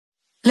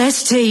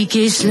Let's take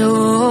it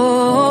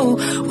slow.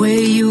 Where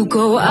you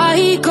go,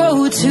 I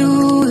go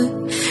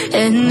too.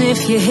 And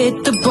if you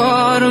hit the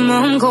bottom,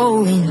 I'm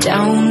going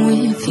down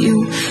with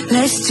you.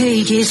 Let's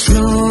take it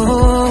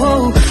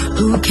slow.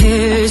 Who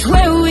cares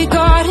where we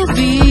gotta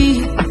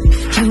be?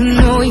 You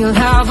know you'll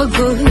have a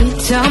good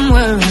time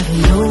wherever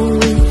you're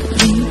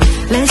with me.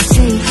 Let's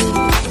take it.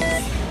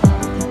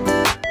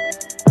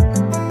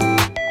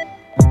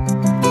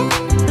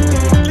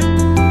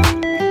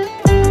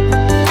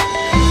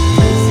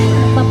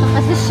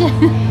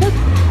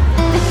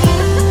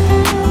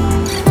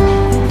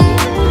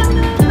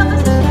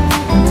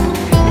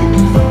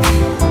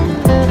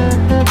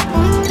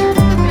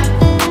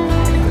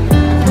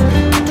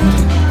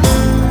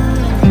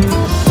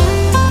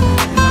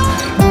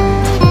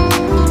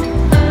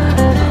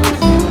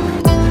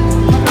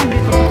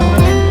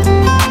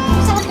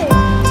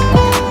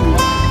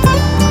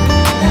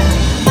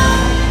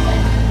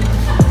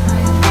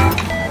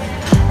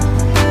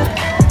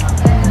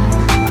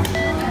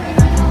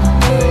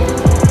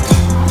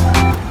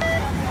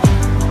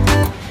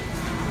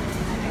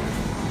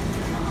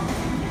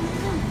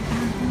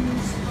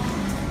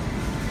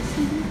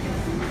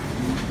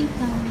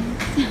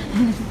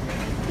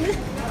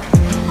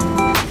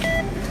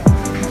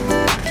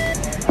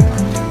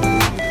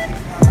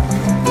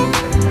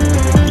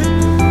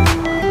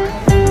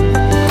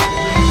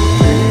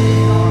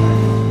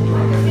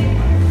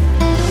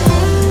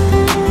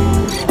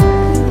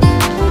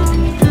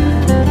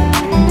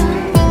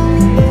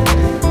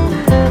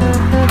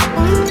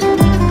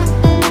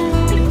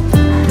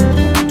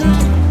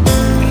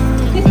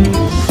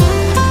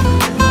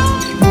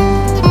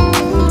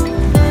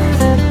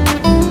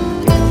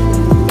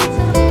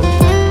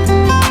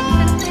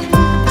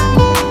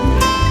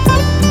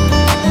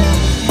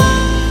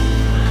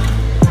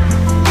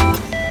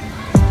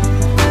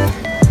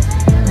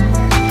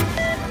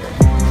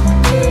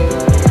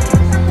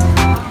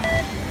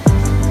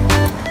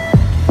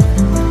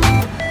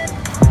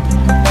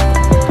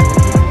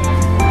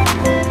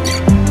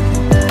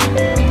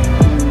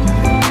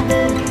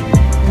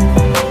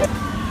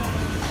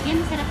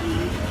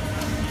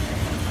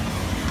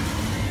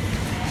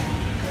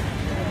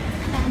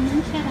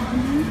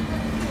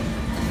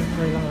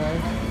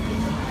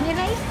 May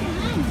rice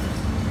naman.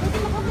 Pwede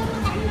makagawa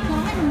kami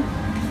naman.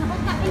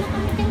 Nakakain na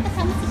kami din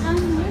kasama si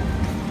Amo.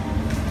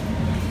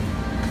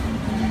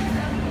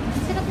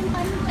 Ang sarap yung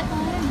kanin sa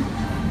karan.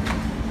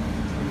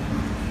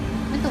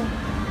 Ito.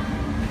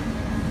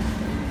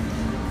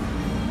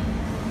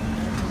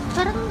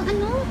 Parang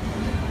ano?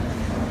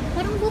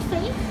 Parang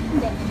buffet?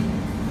 Hindi.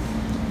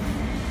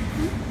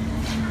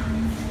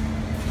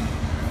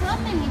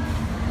 Ramen eh.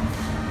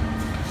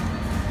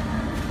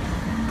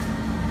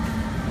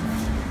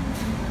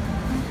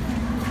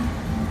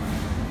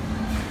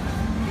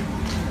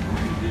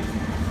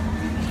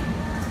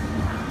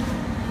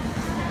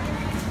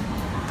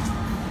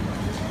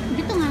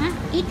 Dito nga,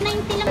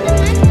 890 lang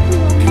naman.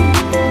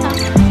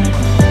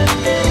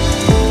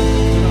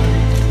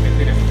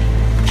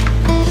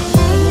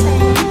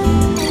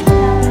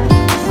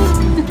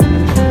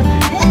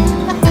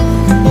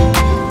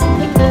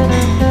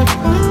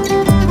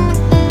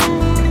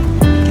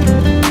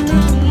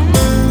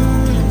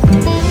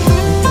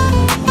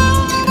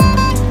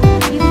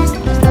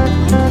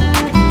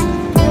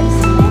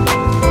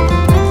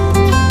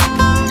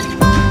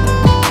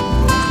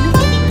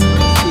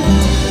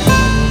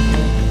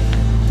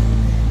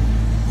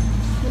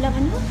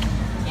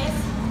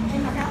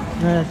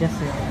 Just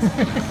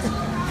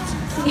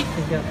sige.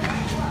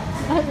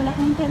 Ay, wala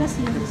kang pera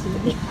siya.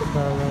 Sige.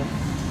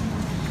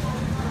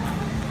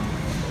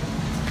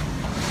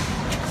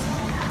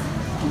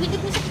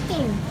 Ibigit mo sa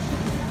kiting.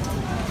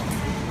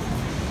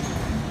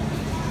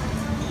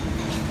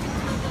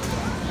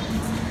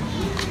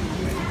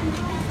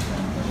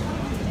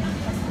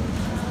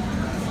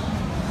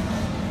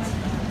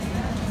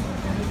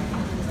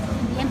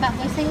 Hindi yan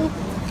bagoy sa'yo.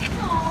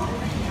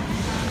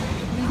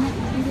 Hindi na.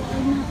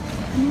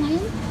 Ano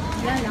ngayon?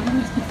 Wala lang.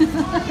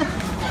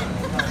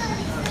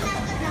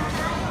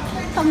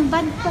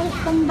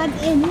 Pang-bad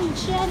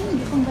image yan.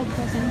 Hindi pang-bad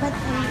person. Bad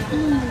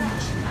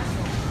image.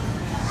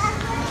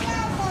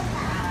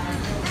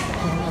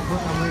 Ang abot,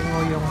 amoy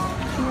ngoyong.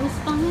 Mas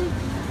pang.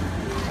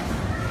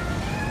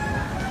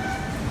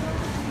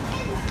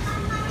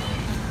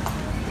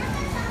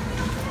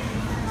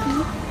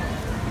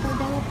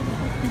 Pagdawa po na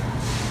po.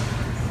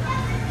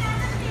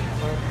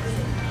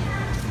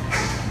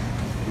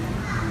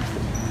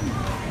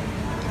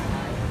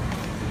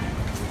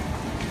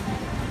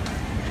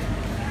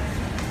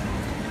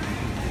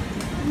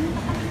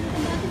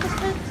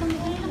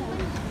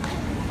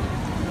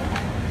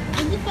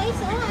 Guys,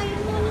 oh,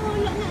 ayaw mo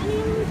wala na ano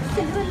yung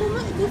sobrang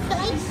luma.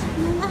 Guys,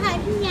 yung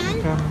mahalin yan.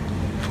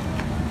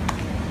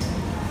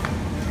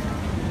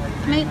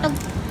 May tag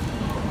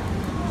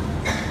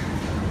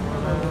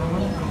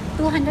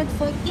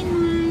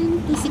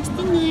 249,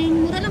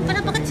 269. Mura lang pala.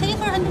 Bakit sa'yo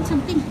 400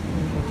 something?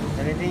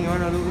 Anything you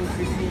want to do,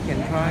 you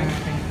can try.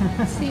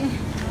 See.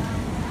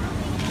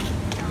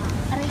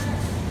 Aray.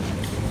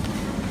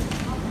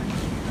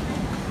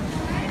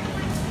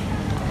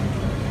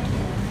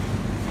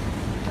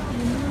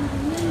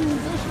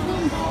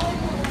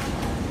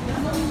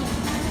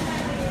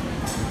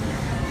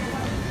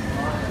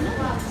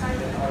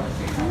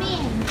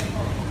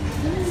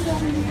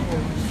 Malay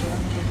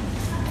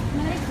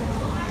ko.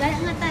 Gala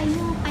nga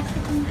tayo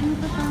kasi kung ano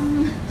pa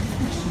pang...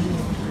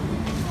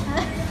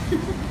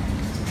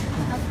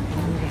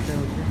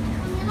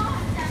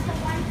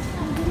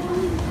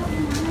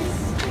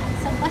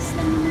 Sa bus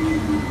lang naman.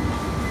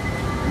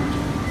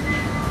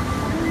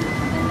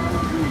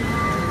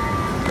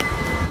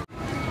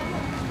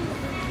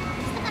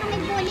 Basta parang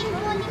may bowling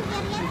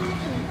area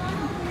dito.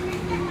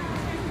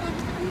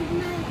 Gusto kami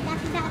gumala.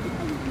 Dati-dati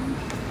pa yun.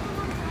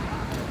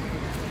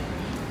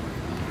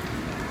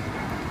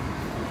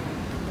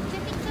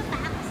 Picture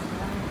box.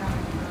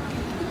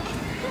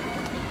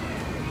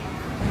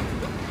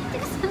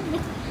 Sinasabi.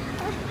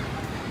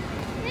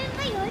 Meron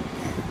ba yun?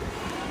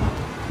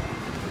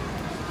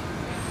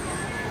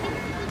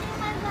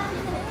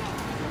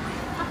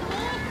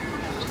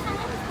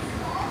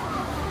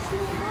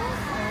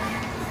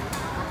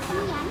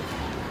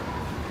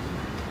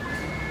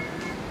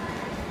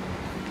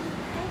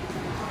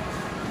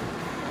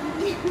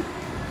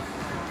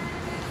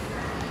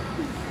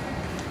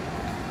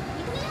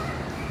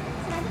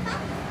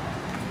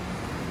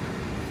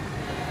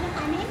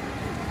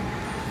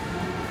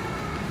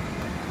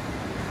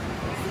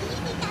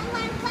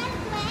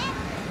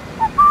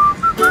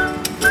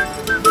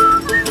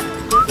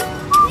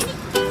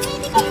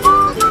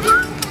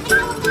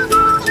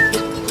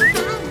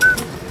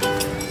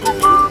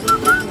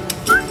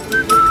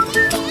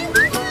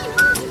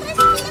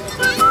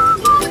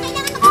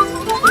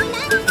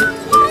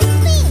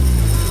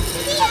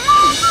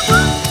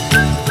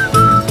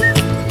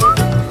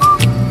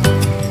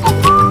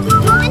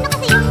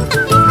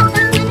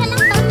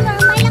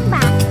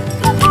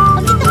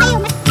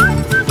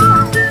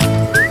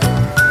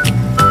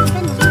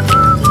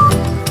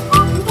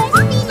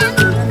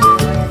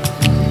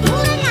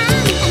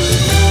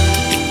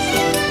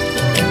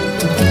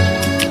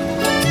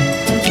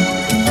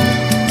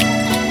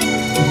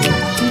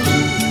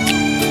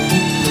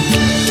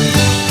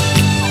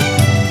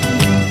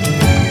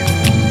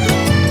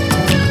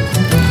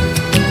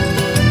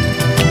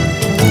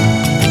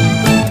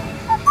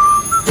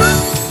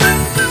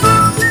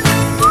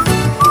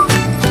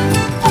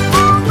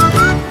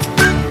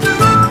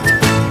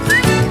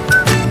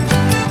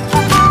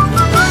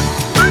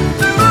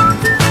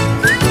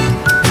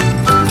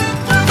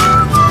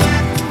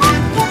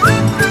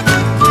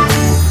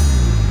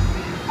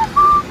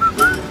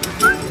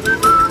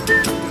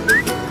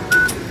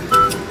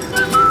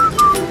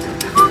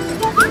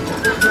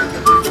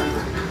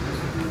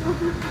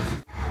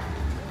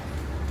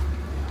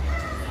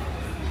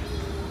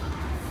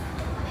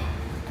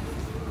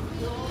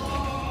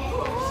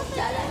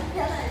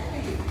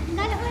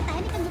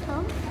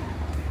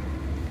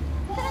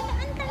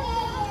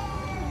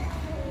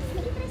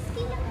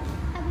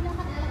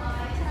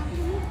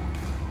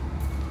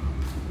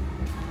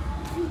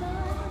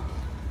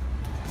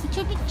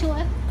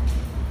 Picture.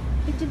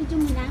 Picture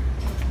muna.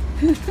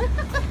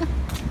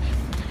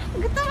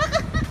 Gutom ako.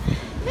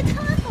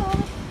 Gutom ako.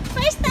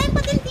 First time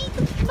pa din dito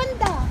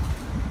banda.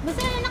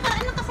 Basta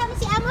nakasama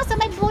si Amo sa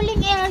may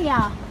bowling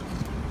area.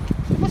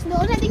 Tapos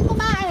doon na din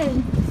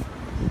kumain.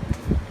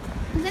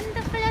 Ang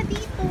ganda pala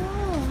dito.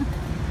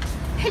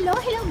 Hello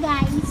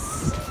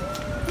guys.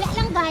 Wala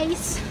lang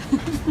guys.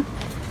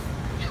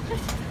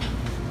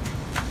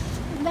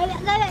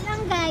 Gala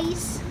lang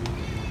guys.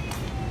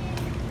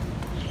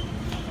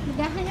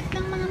 Naghahanap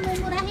ng mga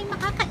mumurahing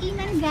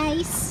makakainan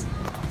guys.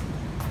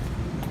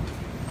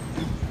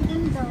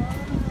 Ganda.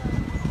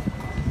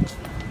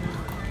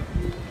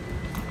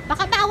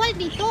 Baka bawal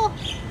dito.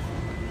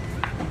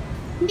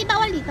 Hindi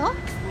bawal dito?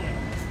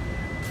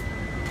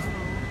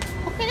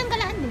 Okay lang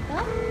galaan dito?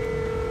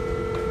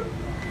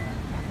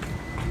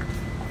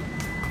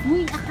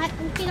 Uy,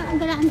 okay lang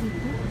ang galaan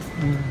dito?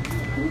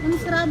 Ang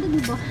sarado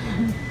diba?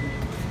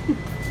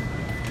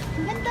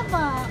 Ang ganda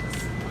box.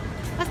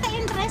 Basta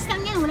interest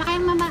lang yan. Wala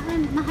kayang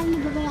mahal na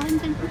babayaran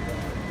dyan.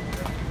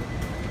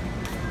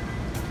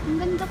 Ang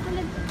ganda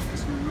pala.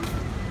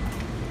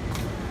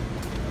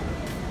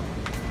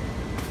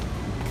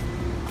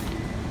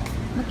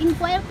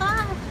 Mag-inquire ka.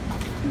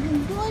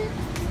 Google.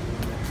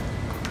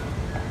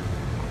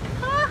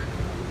 Ha?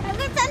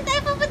 Agad saan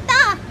tayo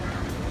pupunta?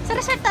 Sa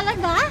resort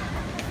talaga?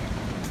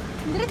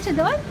 Diretso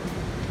doon?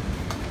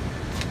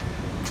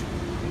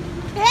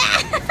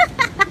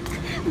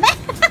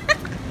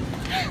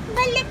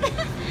 Balik.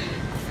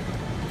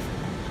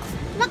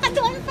 Baka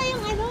doon pa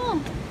yung ano.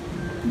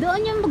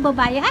 Doon yung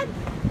magbabayad.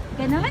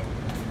 Ganon.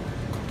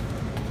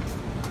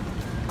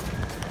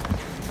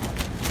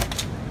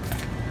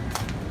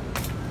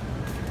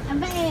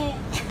 Aba eh.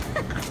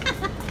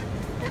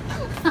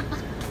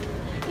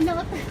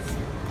 Inuutos.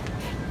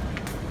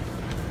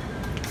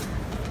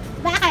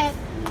 Bakit?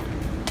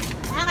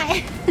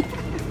 Bakit?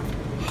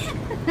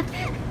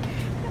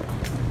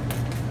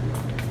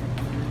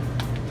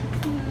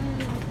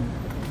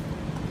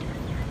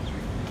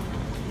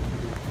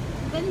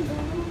 Ganda.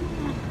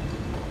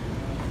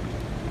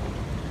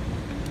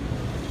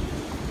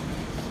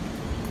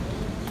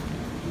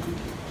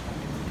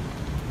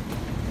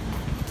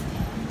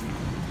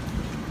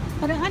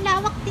 Parang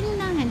alawak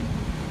tingnan.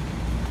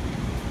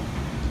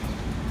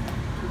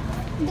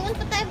 Doon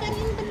pa tayo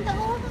ganyan banda,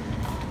 oh.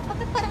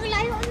 Bakit parang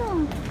layo,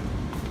 ano?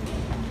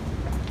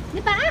 Di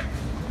ba?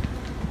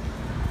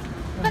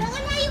 Parang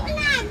layo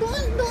na.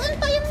 Doon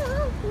pa yung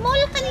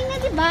mall kanina,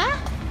 di ba?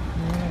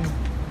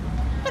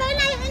 Parang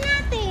layo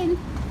natin.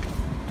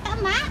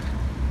 Tama?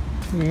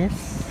 Yes.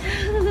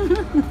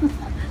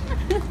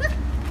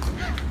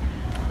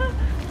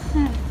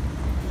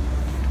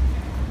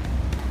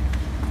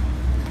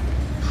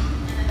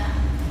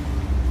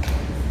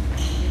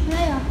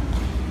 Layo.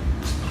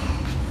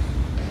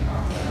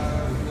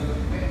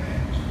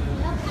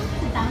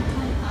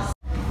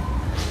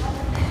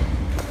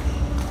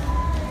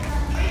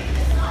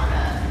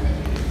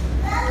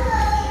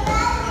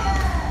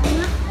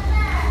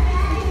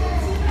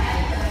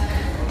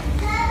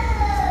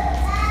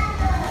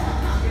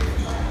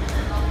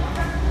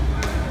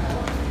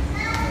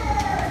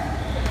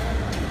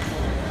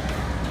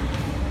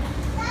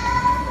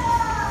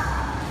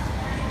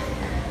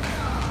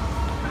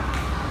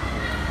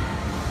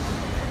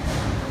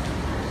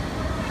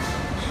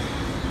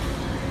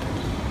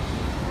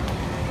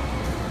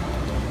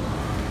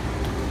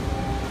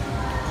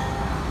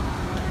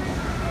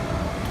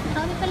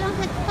 Sabi pa lang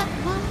hotpot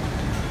mo.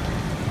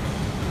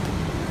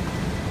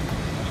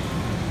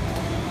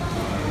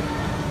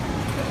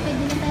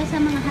 Pwede na tayo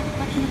sa mga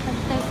hotpot na pag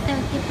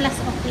 30 plus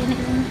okay na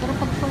yun. Pero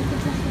pag 40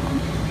 plus yun,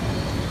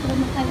 pero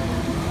na tayo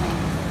yun.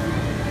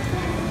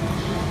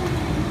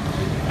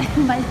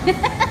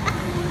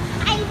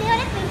 Ay, hindi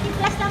wala. 20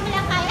 plus lang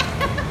lang kaya.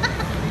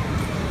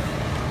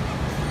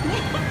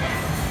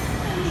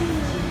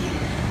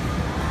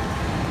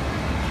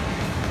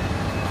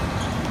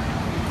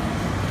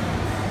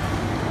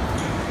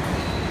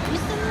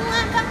 Gusto mo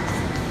nga ba?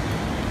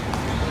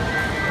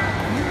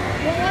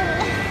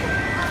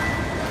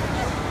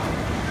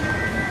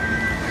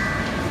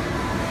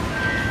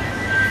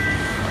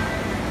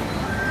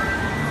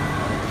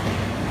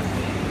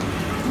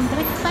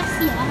 Breakfast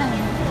yan.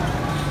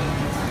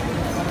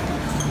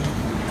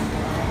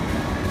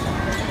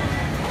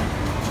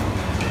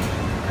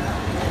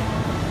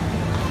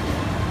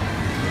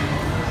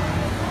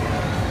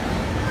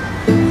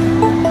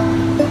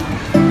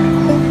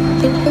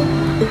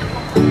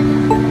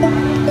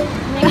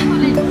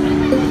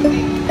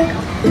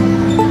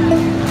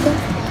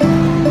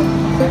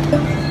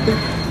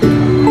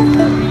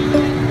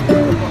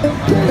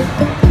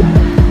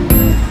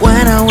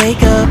 When I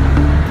wake up,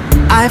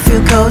 I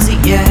feel cozy,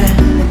 yeah.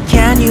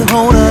 Can you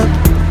hold up?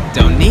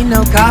 Don't need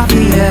no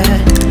coffee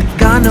yet.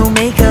 Got no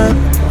makeup.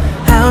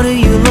 How do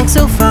you look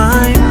so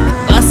fine?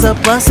 Bust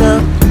up, bust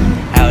up.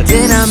 How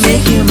did I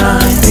make you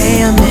mine?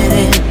 Stay a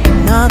minute,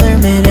 another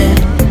minute.